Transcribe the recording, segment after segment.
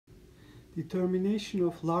Determination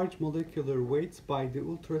of large molecular weights by the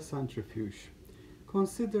ultracentrifuge.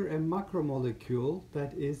 Consider a macromolecule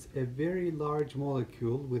that is a very large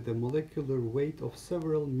molecule with a molecular weight of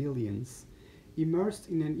several millions, immersed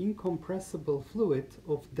in an incompressible fluid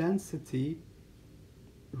of density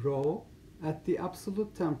ρ at the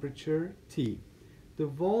absolute temperature T. The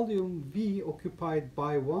volume V occupied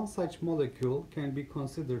by one such molecule can be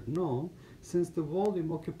considered known, since the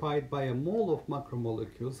volume occupied by a mole of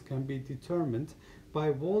macromolecules can be determined by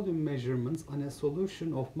volume measurements on a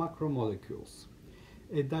solution of macromolecules.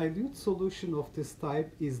 A dilute solution of this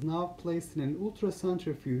type is now placed in an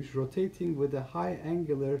ultracentrifuge rotating with a high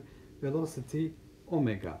angular velocity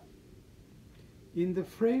omega. In the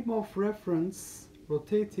frame of reference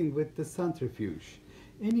rotating with the centrifuge,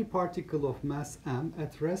 any particle of mass m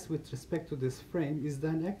at rest with respect to this frame is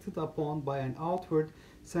then acted upon by an outward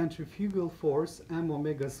centrifugal force m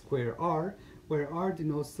omega square r, where r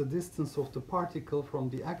denotes the distance of the particle from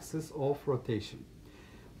the axis of rotation.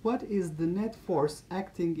 What is the net force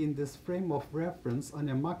acting in this frame of reference on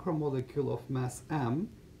a macromolecule of mass m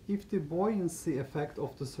if the buoyancy effect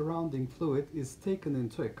of the surrounding fluid is taken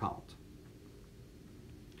into account?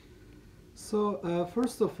 So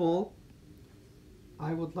first of all,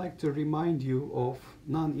 I would like to remind you of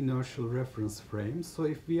non-inertial reference frames. So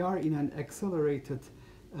if we are in an accelerated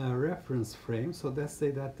reference frame, so let's say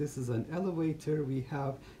that this is an elevator, we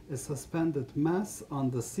have a suspended mass on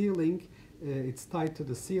the ceiling, it's tied to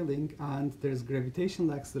the ceiling, and there's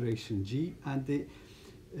gravitational acceleration g, and the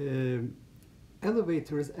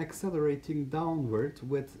elevator is accelerating downward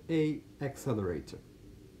with a accelerator,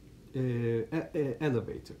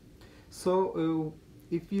 elevator. So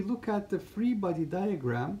if you look at the free body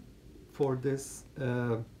diagram for this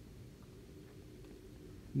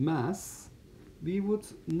mass, we would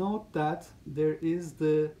note that there is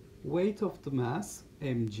the weight of the mass,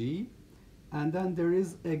 mg, and then there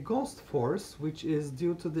is a ghost force, which is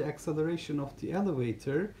due to the acceleration of the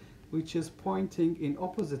elevator, which is pointing in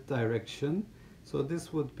opposite direction. So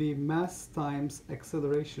this would be mass times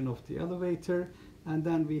acceleration of the elevator, and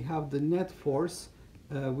then we have the net force,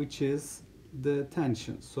 which is the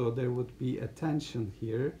tension. So there would be a tension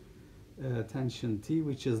here, tension T,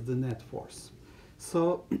 which is the net force.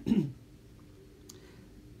 So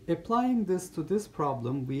applying this to this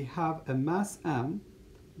problem, we have a mass m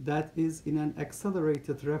that is in an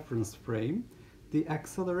accelerated reference frame. The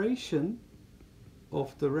acceleration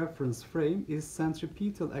of the reference frame is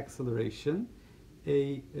centripetal acceleration,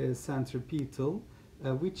 a centripetal,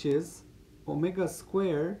 which is omega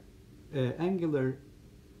square angular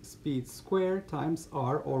speed square times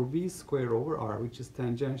r, or v square over r, which is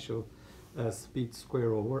tangential speed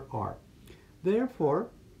square over r. Therefore,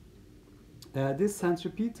 this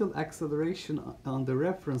centripetal acceleration on the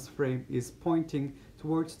reference frame is pointing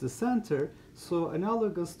towards the center. So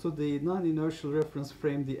analogous to the non-inertial reference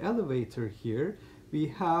frame, the elevator here, we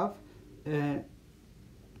have a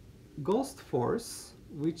ghost force,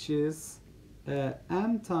 which is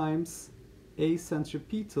m times a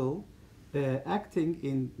centripetal acting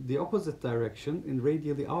in the opposite direction, in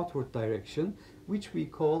radially outward direction, which we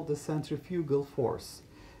call the centrifugal force.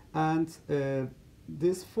 And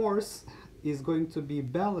this force is going to be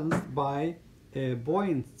balanced by a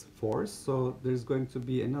buoyant force. So there's going to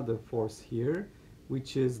be another force here,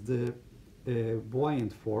 which is the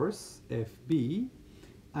buoyant force, Fb.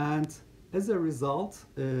 And as a result,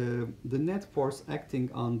 the net force acting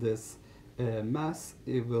on this mass,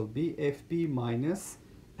 it will be Fb minus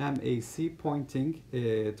MAC, pointing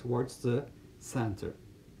towards the center.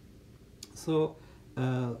 So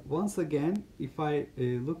once again, if I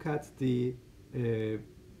look at the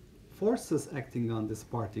forces acting on this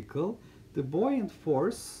particle, the buoyant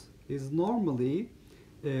force is normally,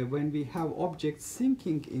 when we have objects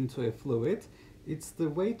sinking into a fluid, it's the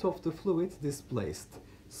weight of the fluid displaced.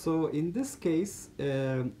 So in this case,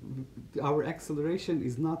 our acceleration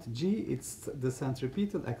is not g, it's the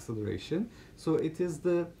centripetal acceleration. So it is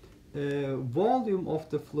the volume of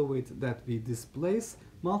the fluid that we displace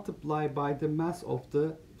multiplied by the mass of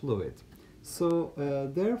the fluid. So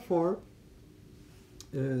therefore,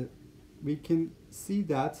 we can see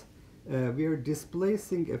that we are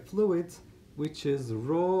displacing a fluid which is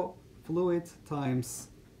rho fluid times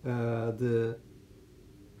the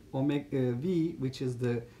omega v, which is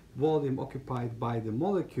the volume occupied by the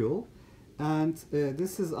molecule, and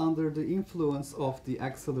this is under the influence of the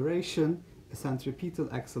acceleration,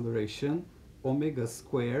 centripetal acceleration, omega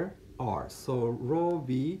square r. So rho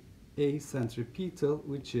v a centripetal,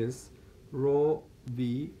 which is rho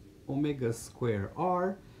v omega square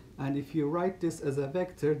r, and if you write this as a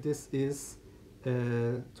vector, this is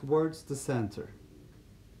towards the center.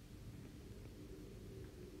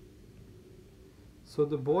 So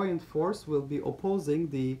the buoyant force will be opposing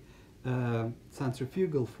the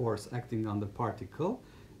centrifugal force acting on the particle.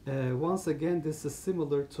 Once again, this is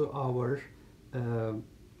similar to our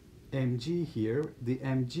mg here. The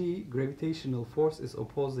mg gravitational force is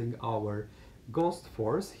opposing our ghost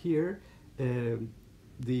force. Here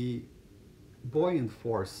the buoyant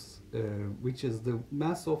force, which is the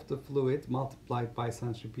mass of the fluid multiplied by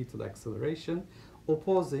centripetal acceleration,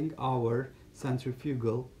 opposing our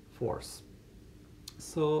centrifugal force.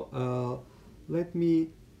 So let me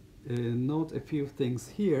note a few things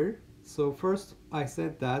here. So first I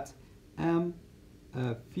said that M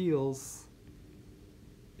feels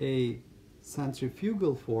a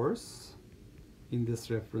centrifugal force in this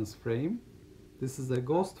reference frame. This is a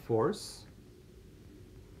ghost force.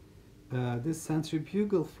 This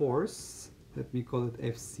centrifugal force, let me call it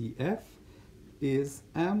FCF, is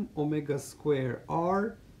m omega square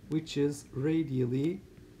r, which is radially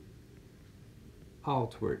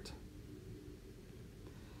outward.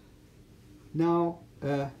 Now,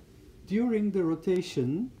 during the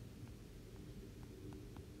rotation,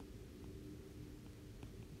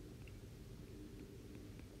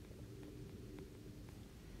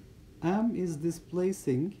 m is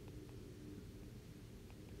displacing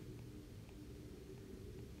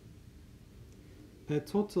a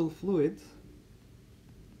total fluid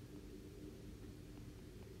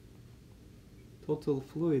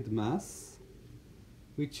mass,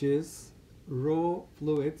 which is rho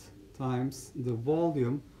fluid times the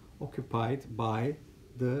volume occupied by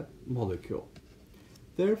the molecule.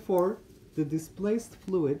 Therefore, the displaced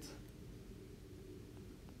fluid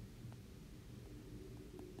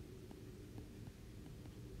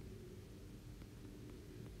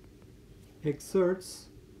exerts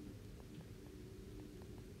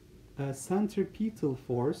a centripetal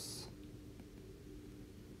force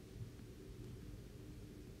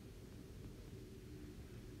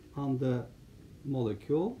on the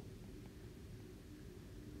molecule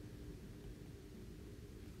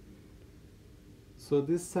So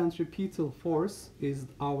this centripetal force is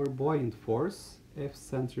our buoyant force. F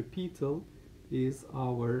centripetal is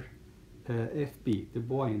our FB, the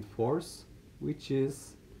buoyant force, which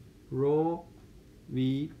is rho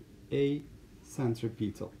V A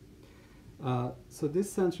centripetal. So this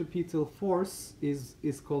centripetal force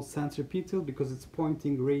is called centripetal because it's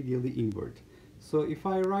pointing radially inward. So if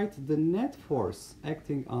I write the net force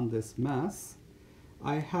acting on this mass,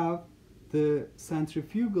 I have the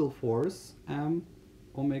centrifugal force m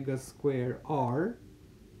omega square r.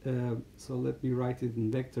 So let me write it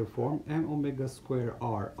in vector form, m omega square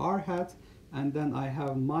r r hat, and then I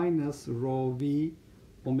have minus rho v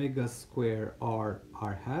omega square r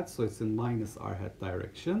r hat, so it's in minus r hat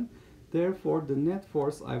direction. Therefore the net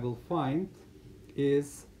force I will find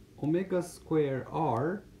is omega square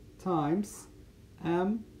r times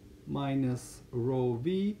m minus rho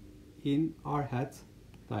v in r hat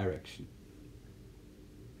direction.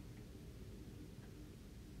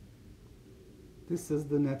 This is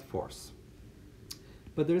the net force.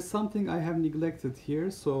 But there is something I have neglected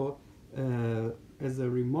here, so as a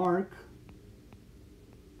remark,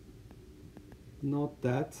 note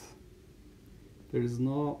that there is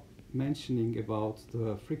no mentioning about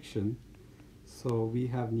the friction, so we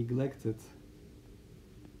have neglected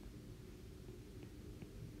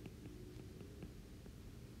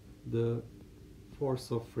the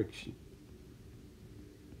force of friction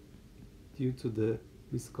due to the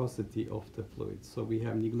viscosity of the fluid. So we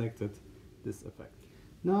have neglected this effect.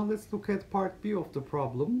 Now let's look at part B of the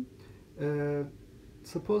problem.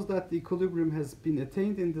 Suppose that the equilibrium has been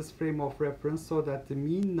attained in this frame of reference so that the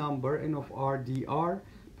mean number n of r dr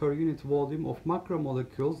per unit volume of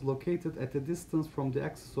macromolecules located at a distance from the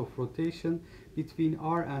axis of rotation between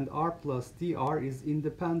r and r plus dr is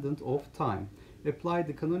independent of time. Apply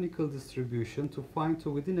the canonical distribution to find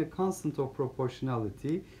within a constant of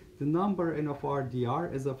proportionality the number n of r dr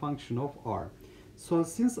as a function of r. So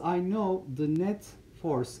since I know the net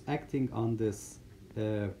force acting on this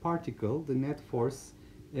particle, the net force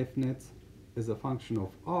F net as a function of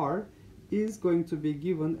r is going to be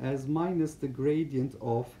given as minus the gradient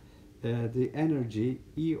of the energy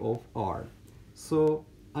E of r. So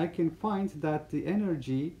I can find that the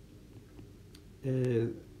energy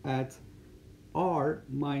at r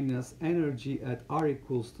minus energy at r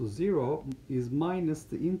equals to 0 is minus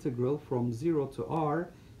the integral from 0 to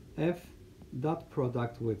r f dot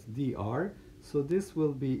product with dr. So this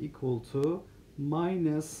will be equal to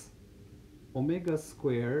minus omega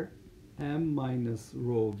square m minus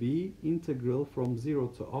rho v integral from 0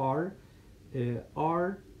 to r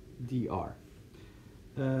r dr.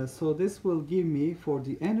 So this will give me, for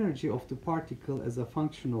the energy of the particle as a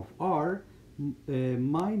function of r,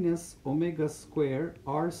 minus omega square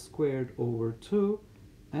r squared over 2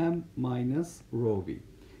 m minus rho v.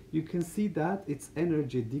 You can see that its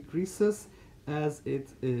energy decreases as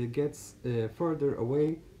it gets further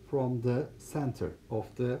away from the center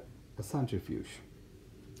of the centrifuge.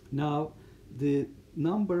 Now, the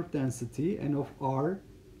number density n of r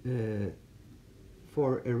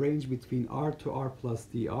for a range between r to r plus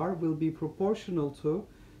dr will be proportional to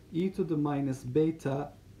e to the minus beta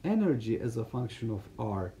energy as a function of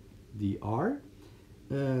r dr.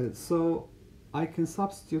 So I can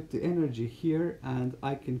substitute the energy here, and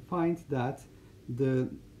I can find that the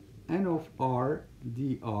n of r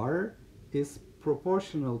dr is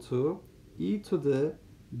proportional to e to the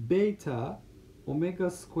beta omega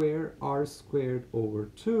square r squared over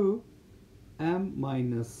 2 m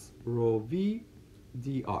minus rho v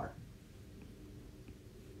dr.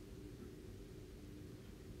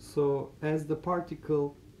 So as the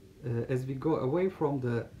particle, as we go away from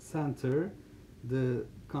the center, the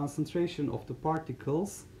concentration of the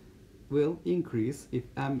particles will increase if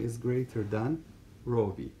m is greater than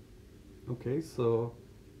rho v. Okay, so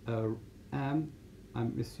m,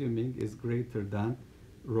 I'm assuming, is greater than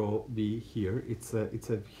rho v here. It's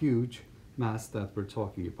a huge mass that we're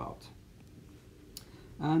talking about.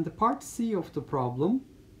 And the part C of the problem,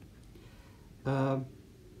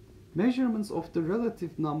 measurements of the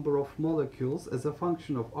relative number of molecules as a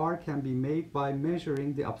function of R can be made by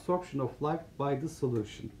measuring the absorption of light by the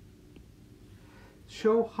solution.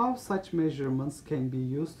 Show how such measurements can be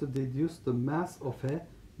used to deduce the mass of a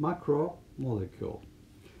macromolecule.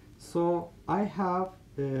 So I have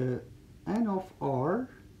n of R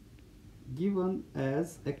given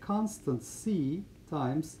as a constant C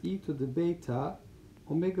times e to the beta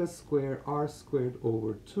omega square r squared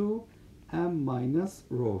over 2 m minus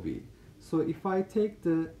rho v. So if I take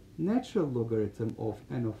the natural logarithm of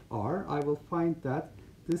n of r, I will find that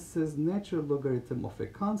this is natural logarithm of a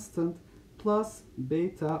constant plus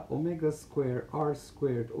beta omega square r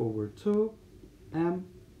squared over 2 m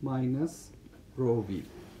minus rho v.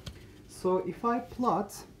 So if I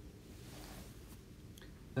plot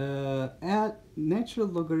a natural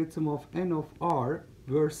logarithm of n of r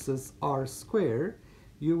versus r square,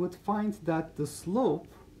 you would find that the slope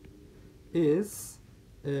is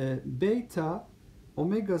beta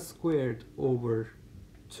omega squared over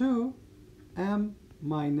 2 m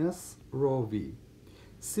minus rho v.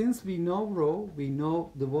 Since we know rho, we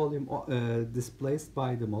know the volume displaced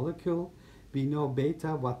by the molecule, we know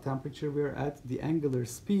beta, what temperature we're at, the angular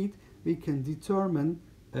speed, we can determine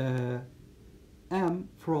m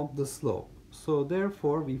from the slope. So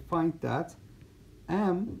therefore we find that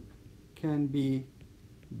m can be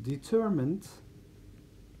determined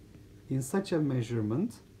in such a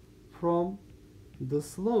measurement from the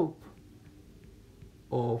slope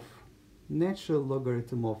of natural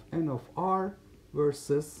logarithm of n of r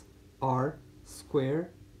versus r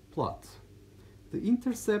square plot. The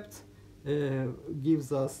intercept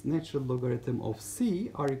gives us natural logarithm of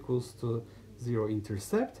c, r equals to 0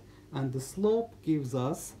 intercept, and the slope gives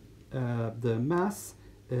us the mass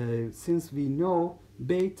since we know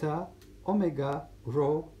beta, omega,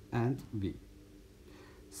 rho, and v.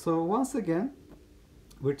 So once again,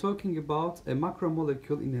 we're talking about a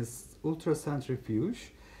macromolecule in a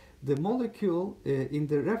ultracentrifuge. The molecule, in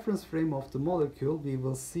the reference frame of the molecule, we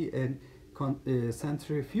will see a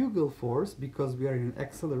centrifugal force because we are in an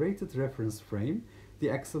accelerated reference frame.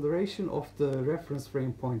 The acceleration of the reference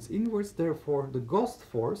frame points inwards, therefore the ghost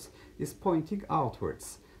force is pointing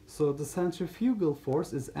outwards. So the centrifugal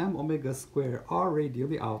force is m omega square r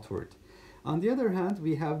radially outward. On the other hand,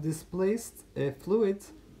 we have displaced a fluid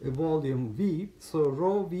volume v, so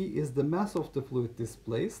rho v is the mass of the fluid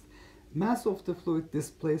displaced. Mass of the fluid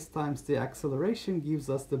displaced times the acceleration gives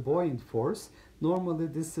us the buoyant force. Normally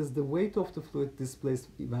this is the weight of the fluid displaced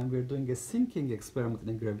when we're doing a sinking experiment in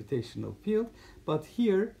a gravitational field, but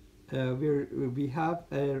here we have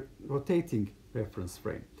a rotating reference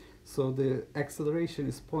frame. So the acceleration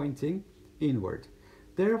is pointing inward.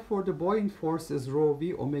 Therefore, the buoyant force is rho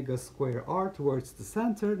v omega square r towards the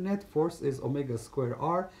center. Net force is omega square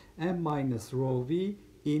r m minus rho v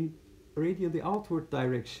in radially outward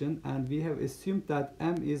direction, and we have assumed that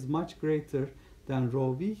m is much greater than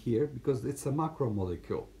rho v here because it's a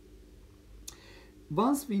macromolecule.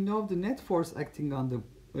 Once we know the net force acting on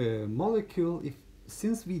the molecule,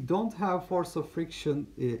 since we don't have force of friction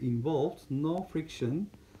involved, no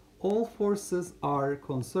friction, all forces are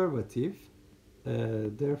conservative.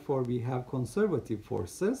 Therefore, we have conservative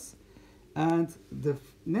forces, and the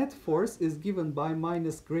net force is given by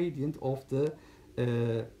minus gradient of the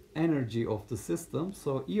energy of the system.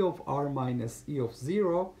 So E of r minus E of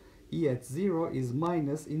 0 E at 0 is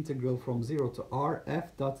minus integral from 0 to r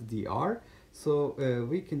f dot dr. So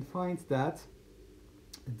we can find that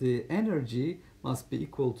the energy must be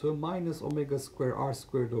equal to minus omega square r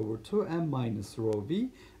squared over 2 m minus rho v,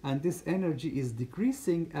 and this energy is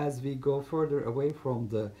decreasing as we go further away from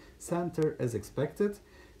the center as expected.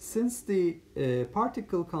 Since the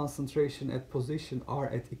particle concentration at position r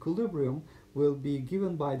at equilibrium will be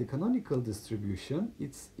given by the canonical distribution,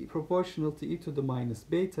 it's proportional to e to the minus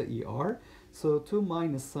beta er, so two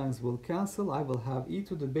minus signs will cancel. I will have e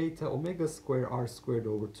to the beta omega square r squared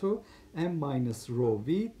over 2 m minus rho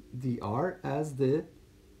v dr as the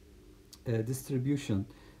distribution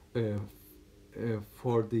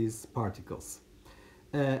for these particles.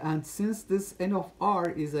 And since this n of r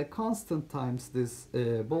is a constant times this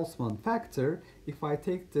Boltzmann factor, if I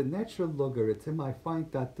take the natural logarithm, I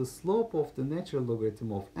find that the slope of the natural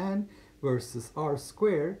logarithm of n versus r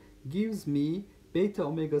square gives me beta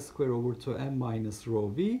omega square over 2 m minus rho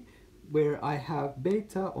v, where I have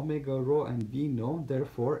beta, omega, rho, and v known,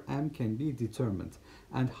 therefore m can be determined.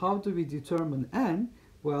 And how do we determine n?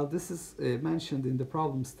 Well, this is mentioned in the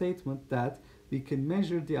problem statement that we can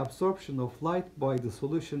measure the absorption of light by the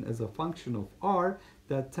solution as a function of r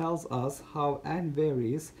that tells us how n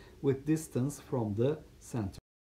varies with distance from the center.